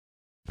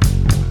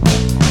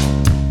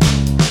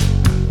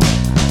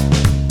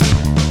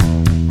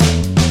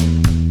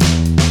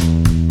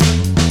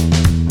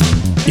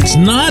It's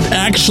not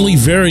actually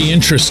very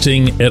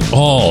interesting at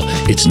all.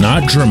 It's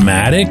not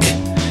dramatic.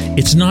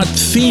 It's not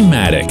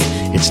thematic.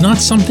 It's not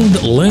something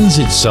that lends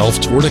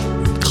itself toward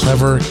a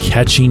clever,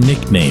 catchy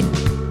nickname.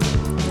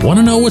 Want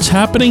to know what's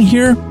happening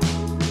here?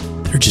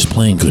 They're just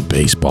playing good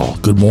baseball.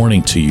 Good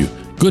morning to you.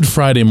 Good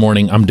Friday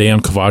morning. I'm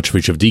Dan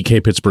Kovacevic of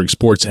DK Pittsburgh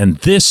Sports, and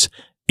this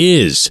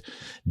is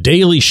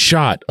Daily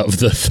Shot of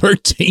the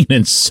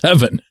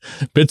 13-7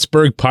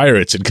 Pittsburgh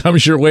Pirates. It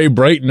comes your way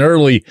bright and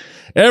early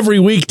every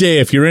weekday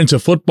if you're into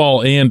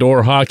football and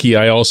or hockey.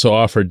 I also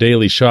offer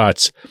daily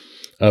shots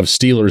of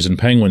Steelers and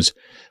Penguins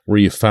where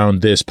you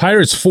found this.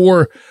 Pirates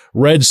 4,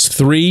 Reds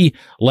 3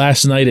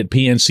 last night at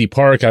PNC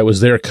Park. I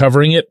was there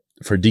covering it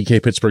for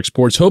DK Pittsburgh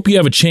Sports. Hope you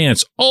have a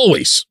chance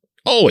always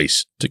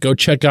to go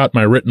check out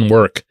my written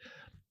work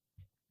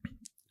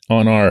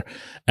on our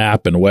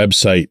app and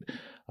website.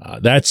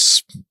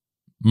 That's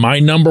my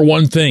number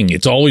one thing.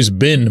 It's always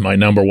been my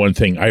number one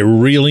thing. I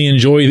really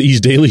enjoy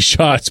these daily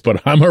shots,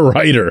 but I'm a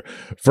writer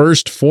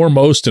first,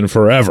 foremost, and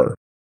forever.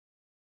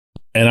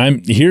 And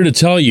I'm here to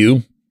tell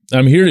you,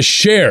 I'm here to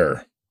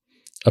share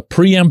a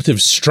preemptive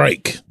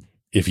strike,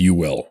 if you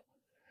will,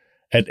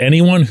 at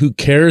anyone who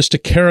cares to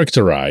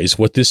characterize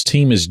what this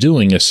team is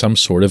doing as some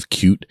sort of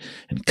cute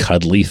and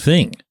cuddly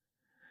thing.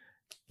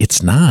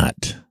 It's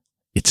not.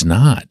 It's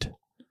not.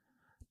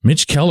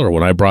 Mitch Keller,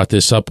 when I brought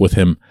this up with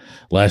him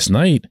last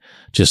night,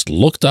 just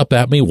looked up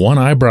at me, one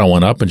eyebrow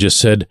went up, and just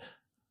said,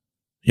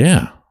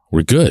 yeah,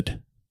 we're good.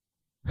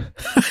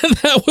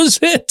 That was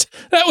it.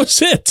 That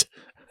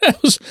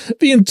was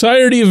the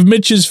entirety of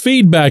Mitch's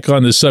feedback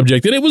on this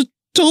subject, and it was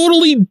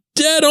totally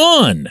dead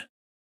on.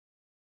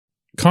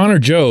 Connor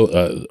Joe,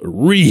 a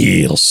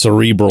real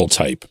cerebral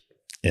type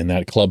in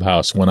that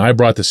clubhouse, when I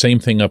brought the same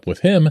thing up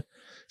with him,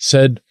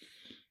 said,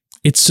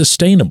 it's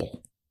sustainable.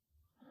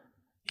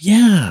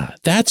 Yeah,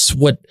 that's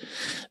what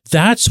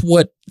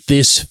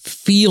this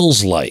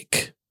feels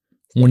like.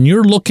 When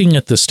you're looking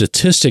at the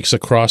statistics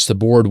across the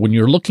board, when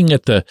you're looking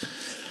at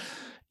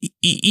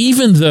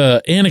even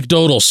the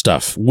anecdotal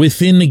stuff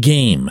within the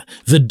game,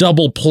 the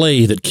double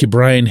play that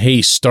Ke'Bryan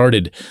Hayes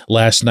started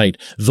last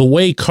night, the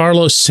way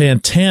Carlos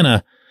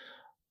Santana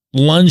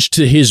lunged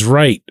to his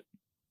right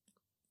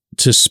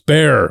to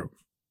spare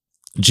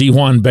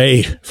Ji-hwan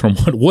Bae from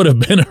what would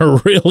have been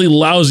a really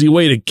lousy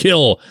way to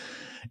kill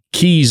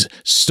Key's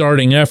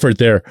starting effort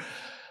there.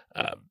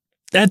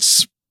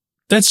 That's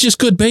just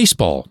good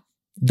baseball.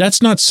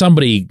 That's not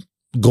somebody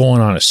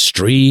going on a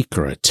streak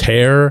or a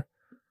tear.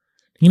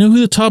 You know who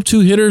the top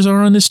two hitters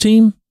are on this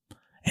team?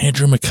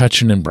 Andrew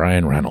McCutchen and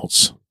Brian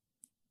Reynolds.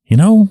 You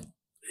know,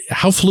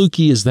 how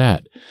fluky is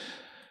that?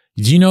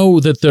 Do you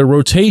know that the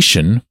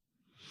rotation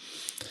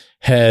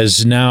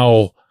has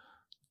now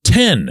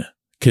 10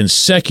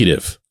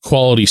 consecutive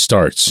quality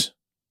starts?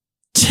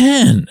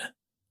 10!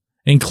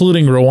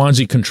 Including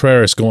Roansy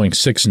Contreras going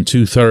 6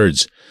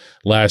 2/3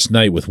 last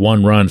night with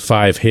 1 run,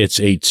 5 hits,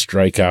 8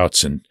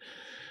 strikeouts, and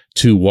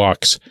 2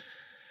 walks.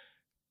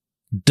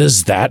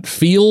 Does that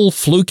feel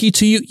fluky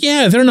to you?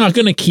 Yeah, they're not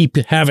going to keep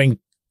having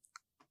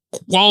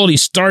quality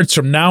starts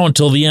from now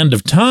until the end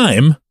of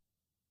time.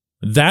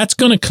 That's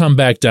going to come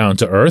back down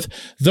to earth.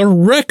 The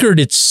record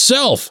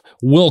itself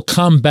will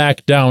come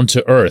back down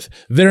to earth.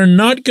 They're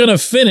not going to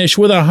finish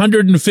with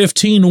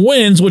 115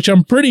 wins, which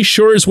I'm pretty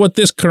sure is what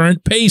this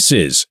current pace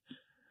is.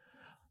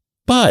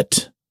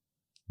 But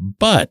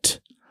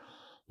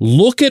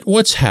look at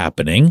what's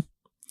happening.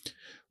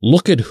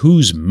 Look at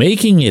who's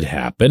making it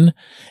happen,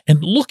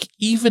 and look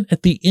even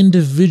at the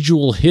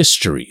individual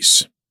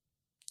histories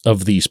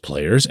of these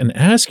players and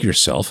ask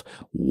yourself,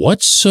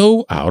 what's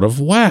so out of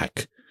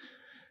whack?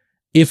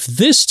 If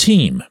this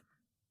team,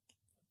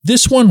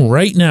 this one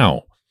right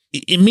now,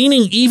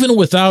 meaning even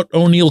without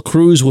O'Neal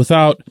Cruz,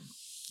 without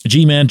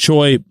Ji-Man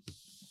Choi,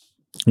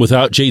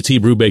 without JT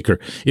Brubaker,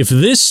 if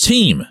this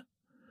team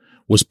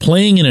was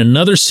playing in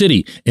another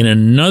city, in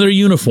another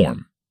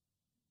uniform,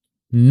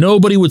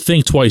 nobody would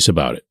think twice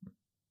about it.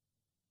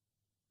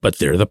 But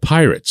they're the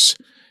Pirates.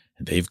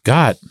 And they've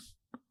got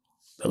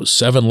those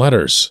 7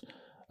 letters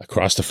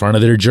across the front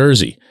of their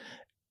jersey.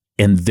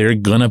 And they're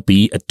going to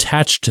be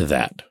attached to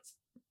that.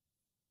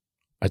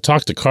 I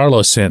talked to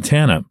Carlos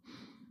Santana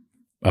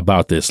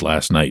about this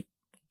last night.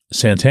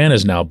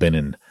 Santana's now been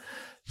in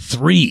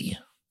 3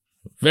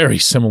 very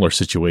similar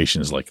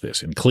situations like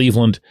this. In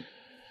Cleveland,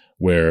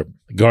 where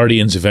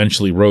Guardians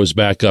eventually rose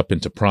back up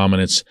into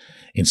prominence.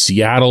 In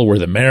Seattle, where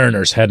the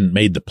Mariners hadn't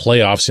made the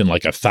playoffs in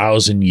like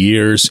 1,000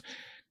 years.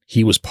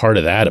 He was part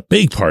of that, a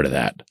big part of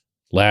that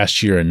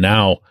last year. And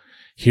now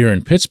here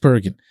in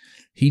Pittsburgh,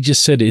 he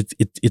just said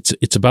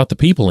it's about the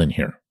people in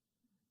here.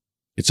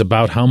 It's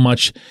about how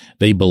much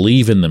they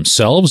believe in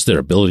themselves, their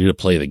ability to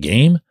play the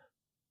game.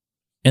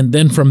 And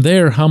then from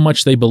there, how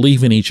much they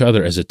believe in each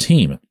other as a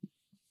team.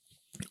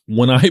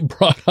 When I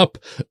brought up,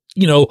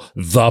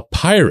 the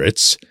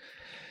Pirates,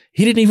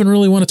 he didn't even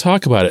really want to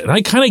talk about it. And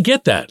I kind of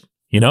get that.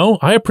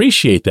 I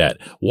appreciate that.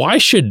 Why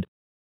should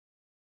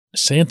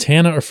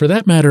Santana, or for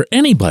that matter,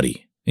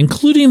 anybody,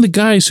 including the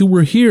guys who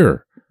were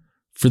here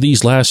for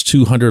these last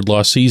 200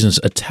 loss seasons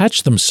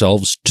attach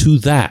themselves to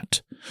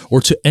that,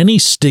 or to any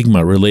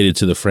stigma related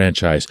to the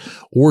franchise,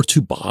 or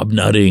to Bob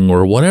Nutting,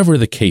 or whatever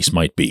the case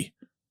might be.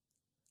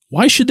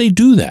 Why should they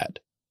do that?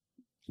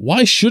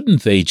 Why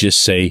shouldn't they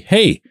just say,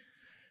 hey,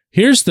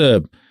 here's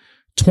the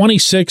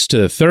 26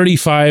 to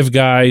 35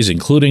 guys,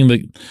 including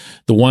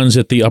the ones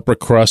at the upper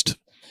crust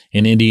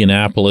in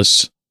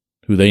Indianapolis,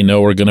 who they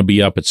know are going to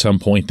be up at some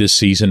point this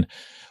season.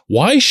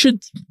 Why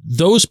should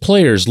those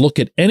players look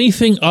at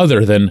anything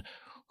other than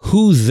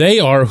who they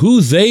are,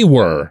 who they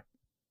were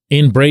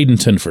in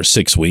Bradenton for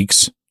 6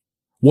 weeks,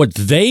 what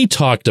they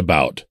talked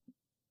about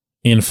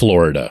in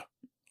Florida,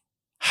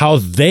 how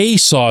they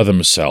saw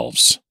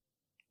themselves?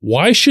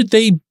 Why should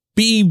they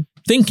be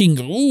thinking,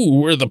 ooh,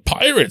 we're the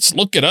Pirates,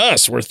 look at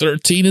us, we're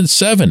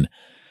 13-7.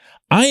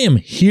 I am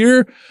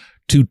here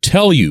to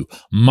tell you,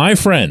 my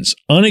friends,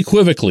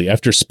 unequivocally,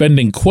 after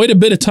spending quite a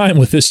bit of time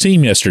with this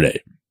team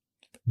yesterday,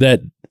 that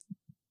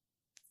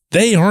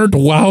they aren't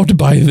wowed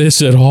by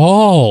this at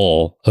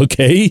all,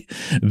 okay?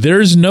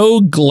 There's no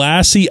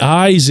glassy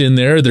eyes in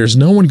there. There's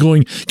no one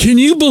going, can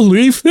you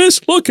believe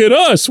this? Look at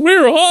us.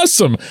 We're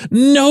awesome.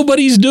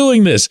 Nobody's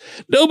doing this.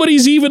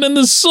 Nobody's even in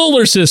the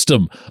solar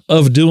system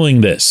of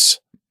doing this.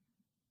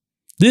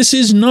 This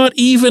is not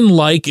even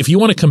like, if you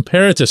want to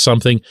compare it to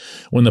something,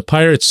 when the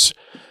Pirates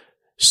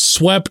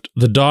swept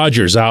the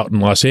Dodgers out in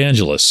Los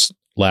Angeles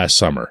last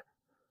summer.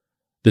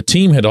 The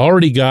team had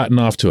already gotten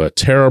off to a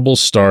terrible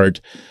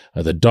start.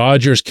 The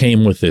Dodgers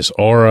came with this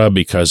aura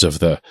because of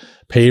the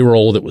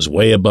payroll that was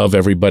way above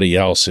everybody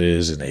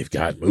else's, and they've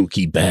got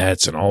Mookie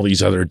Betts and all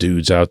these other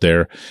dudes out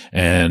there.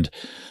 And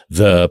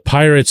the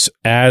Pirates,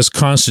 as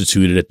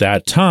constituted at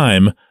that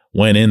time,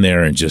 went in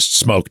there and just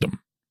smoked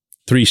them.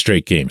 3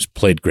 straight games,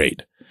 played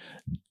great.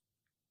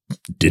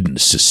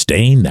 Didn't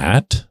sustain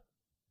that,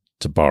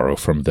 to borrow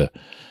from the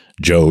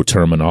Joe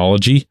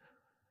terminology.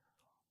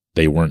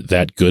 They weren't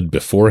that good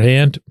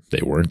beforehand.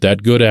 They weren't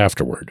that good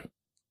afterward.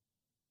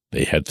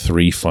 They had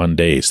 3 fun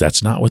days.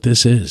 That's not what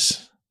this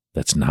is.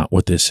 That's not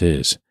what this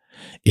is.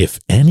 If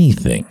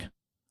anything,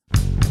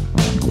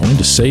 I'm going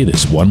to say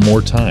this one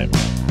more time.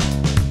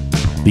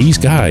 These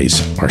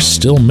guys are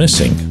still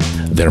missing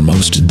their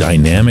most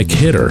dynamic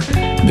hitter.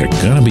 They're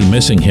going to be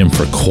missing him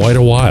for quite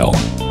a while.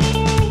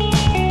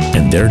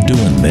 And they're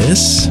doing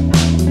this?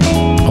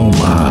 Oh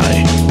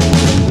my.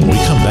 When we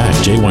come back,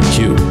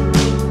 J1Q.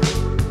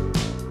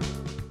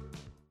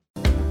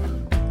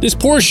 This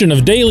portion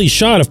of Daily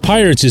Shot of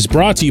Pirates is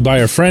brought to you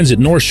by our friends at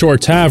North Shore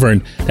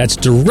Tavern, that's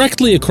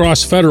directly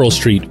across Federal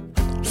Street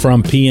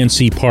from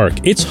PNC Park.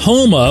 It's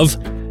home of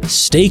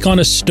Steak on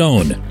a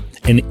Stone,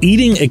 an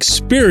eating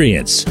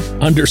experience,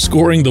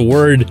 underscoring the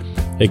word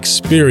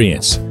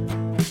experience.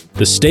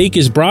 The steak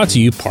is brought to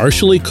you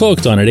partially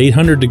cooked on an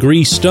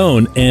 800-degree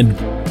stone, and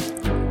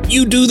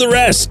you do the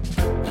rest.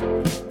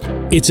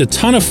 It's a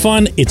ton of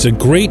fun, it's a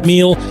great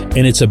meal,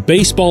 and it's a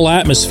baseball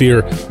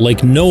atmosphere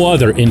like no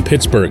other in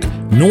Pittsburgh.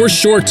 North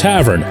Shore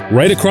Tavern,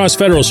 right across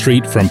Federal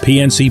Street from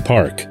PNC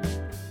Park.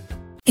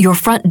 Your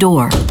front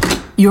door,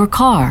 your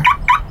car,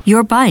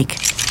 your bike,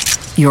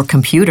 your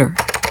computer,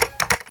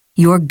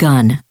 your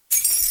gun.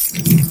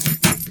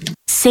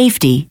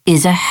 Safety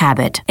is a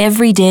habit.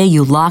 Every day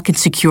you lock and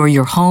secure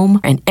your home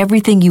and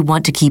everything you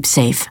want to keep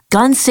safe.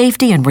 Gun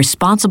safety and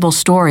responsible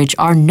storage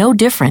are no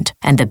different,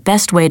 and the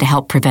best way to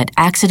help prevent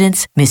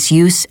accidents,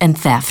 misuse, and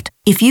theft.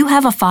 If you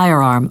have a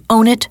firearm,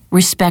 own it,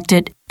 respect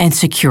it, and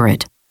secure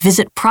it.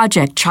 Visit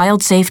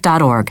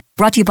ProjectChildSafe.org.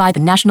 Brought to you by the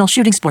National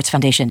Shooting Sports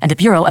Foundation and the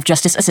Bureau of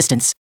Justice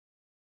Assistance.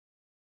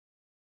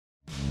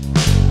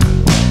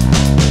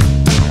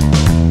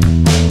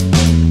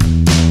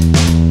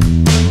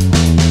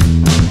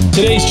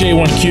 Today's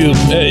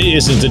J1Q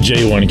isn't a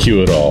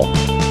J1Q at all,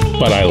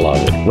 but I love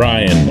it.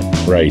 Ryan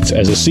writes,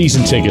 as a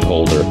season ticket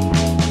holder,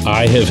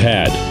 I have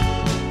had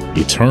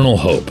eternal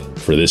hope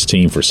for this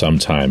team for some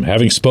time.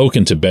 Having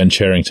spoken to Ben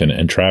Cherington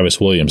and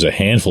Travis Williams a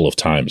handful of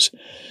times,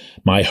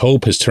 my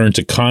hope has turned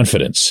to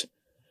confidence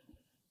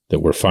that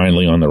we're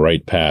finally on the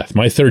right path.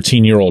 My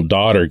 13-year-old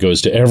daughter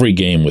goes to every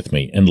game with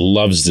me and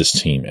loves this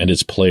team and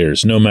its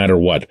players, no matter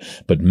what.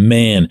 But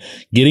man,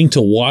 getting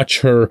to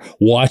watch her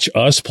watch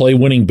us play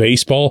winning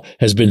baseball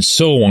has been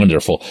so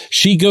wonderful.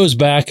 She goes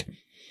back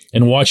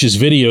and watches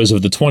videos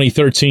of the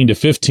 2013 to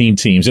 15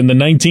 teams and the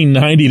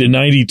 1990 to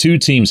 92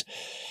 teams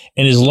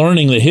and is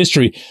learning the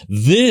history.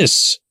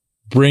 This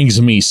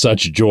brings me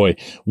such joy.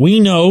 We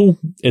know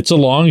it's a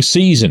long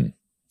season.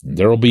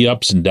 There will be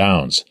ups and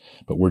downs,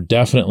 but we're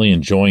definitely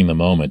enjoying the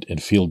moment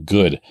and feel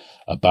good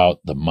about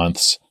the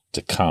months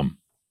to come.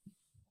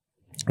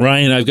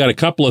 Ryan, I've got a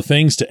couple of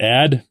things to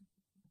add.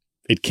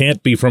 It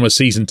can't be from a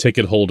season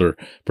ticket holder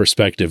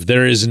perspective.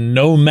 There is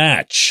no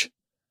match.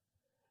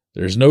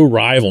 There's no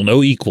rival,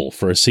 no equal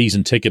for a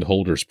season ticket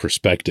holder's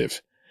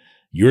perspective.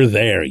 You're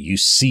there. You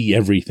see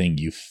everything.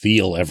 You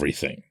feel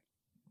everything.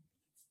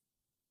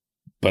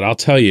 But I'll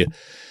tell you,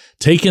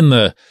 taking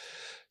the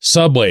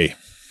subway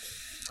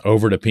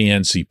over to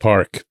PNC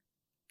Park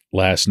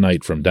last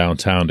night from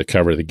downtown to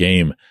cover the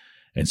game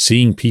and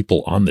seeing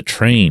people on the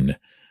train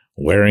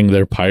wearing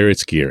their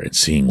Pirates gear and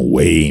seeing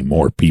way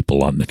more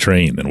people on the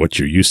train than what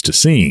you're used to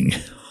seeing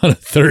on a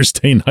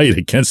Thursday night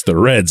against the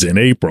Reds in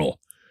April.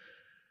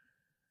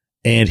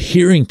 And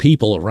hearing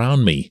people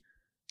around me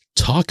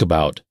talk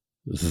about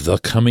the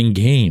coming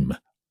game,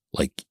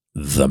 like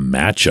the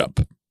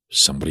matchup.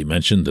 Somebody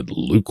mentioned that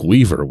Luke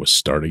Weaver was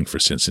starting for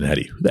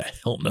Cincinnati. Who the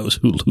hell knows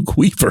who Luke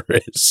Weaver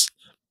is?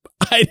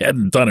 I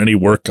hadn't done any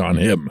work on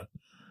him.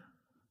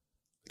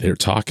 They're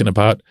talking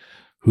about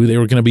who they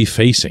were going to be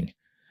facing.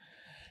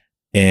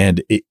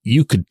 And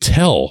you could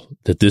tell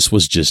that this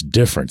was just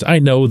different. I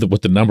know that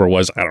what the number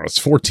was, I don't know, it's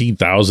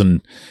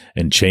 14,000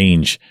 and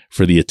change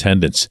for the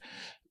attendance.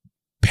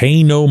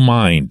 Pay no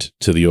mind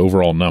to the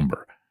overall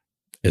number.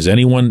 As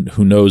anyone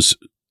who knows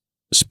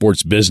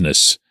sports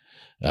business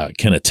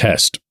can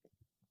attest,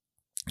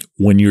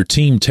 when your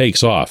team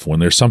takes off, when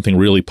there's something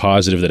really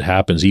positive that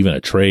happens, even a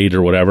trade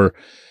or whatever,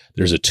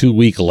 there's a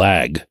 2-week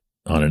lag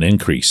on an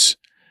increase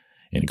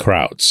in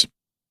crowds.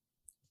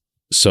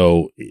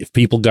 So if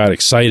people got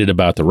excited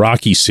about the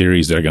Rockies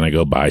series, they're going to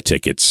go buy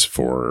tickets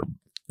for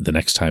the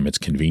next time it's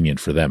convenient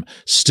for them.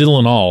 Still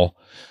in all,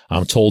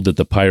 I'm told that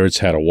the Pirates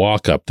had a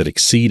walk-up that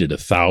exceeded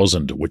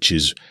 1,000, which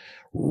is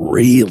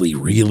really,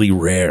 really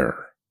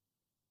rare.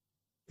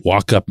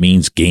 Walk-up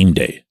means game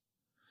day.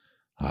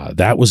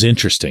 That was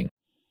interesting.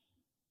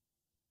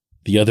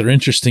 The other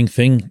interesting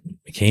thing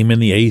came in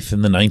the 8th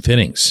and the 9th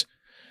innings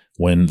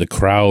when the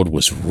crowd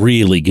was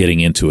really getting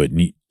into it.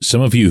 And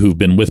some of you who've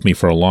been with me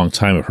for a long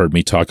time have heard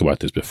me talk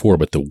about this before,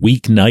 but the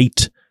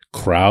weeknight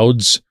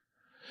crowds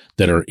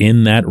that are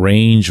in that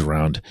range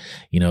around,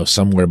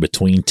 somewhere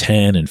between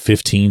 10 and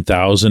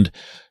 15,000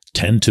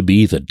 tend to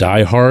be the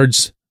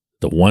diehards,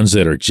 the ones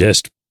that are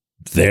just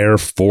there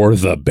for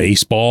the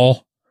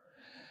baseball.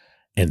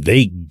 And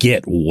they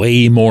get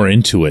way more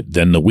into it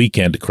than the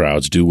weekend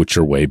crowds do, which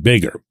are way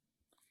bigger.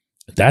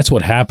 That's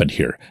what happened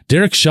here.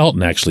 Derek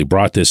Shelton actually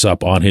brought this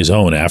up on his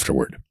own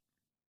afterward.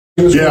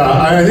 Yeah,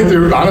 I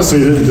think honestly,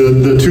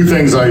 the two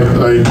things I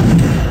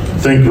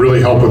think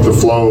really help with the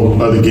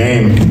flow of the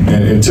game,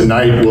 and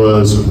tonight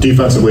was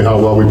defensively how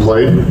well we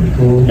played.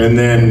 And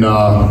then,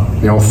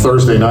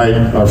 Thursday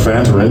night, our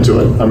fans were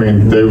into it. I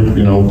mean, they,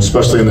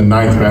 especially in the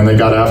 9th, man, they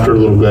got after it a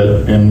little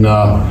bit. And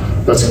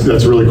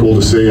that's really cool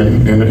to see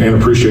and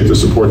appreciate the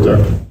support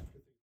there.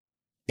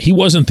 He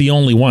wasn't the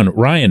only one.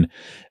 Ryan,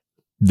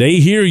 they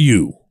hear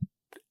you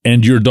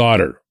and your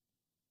daughter,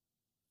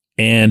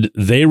 and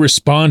they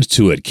respond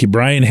to it.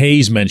 Brian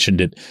Hayes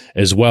mentioned it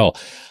as well.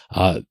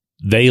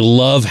 They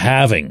love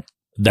having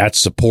that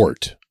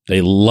support.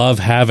 They love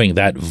having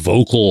that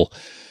vocal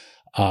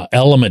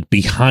element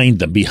behind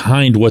them,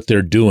 behind what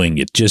they're doing.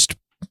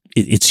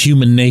 It's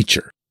human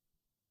nature.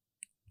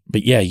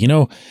 But yeah,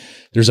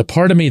 there's a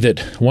part of me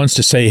that wants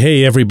to say,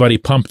 hey, everybody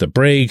pump the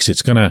brakes.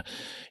 It's going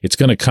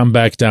to come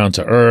back down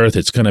to earth.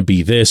 It's going to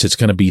be this. It's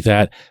going to be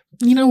that.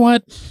 You know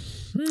what?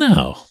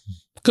 No.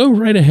 Go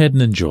right ahead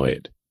and enjoy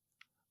it.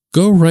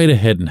 Go right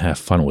ahead and have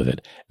fun with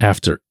it.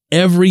 After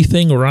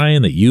everything,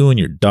 Ryan, that you and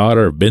your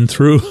daughter have been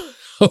through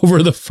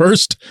over the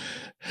first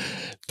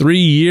 3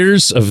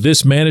 years of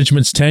this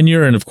management's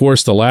tenure, and of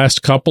course the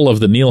last couple of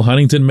the Neil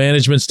Huntington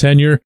management's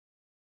tenure,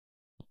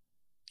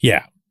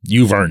 yeah,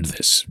 you've earned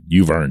this.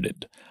 You've earned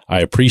it. I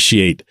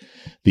appreciate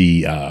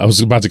I was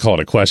about to call it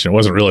a question. It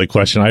wasn't really a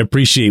question. I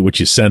appreciate what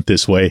you sent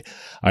this way.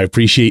 I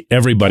appreciate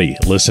everybody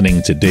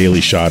listening to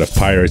Daily Shot of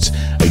Pirates.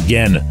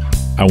 Again,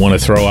 I want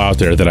to throw out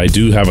there that I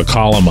do have a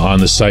column on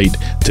the site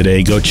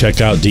today. Go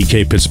check out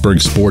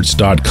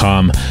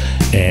dkpittsburghsports.com,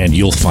 and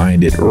you'll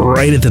find it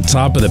right at the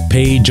top of the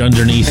page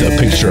underneath a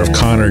picture of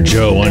Connor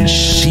Joe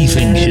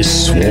unsheathing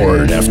his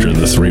sword after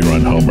the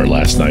 3-run homer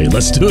last night.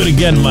 Let's do it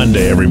again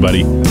Monday,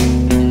 everybody.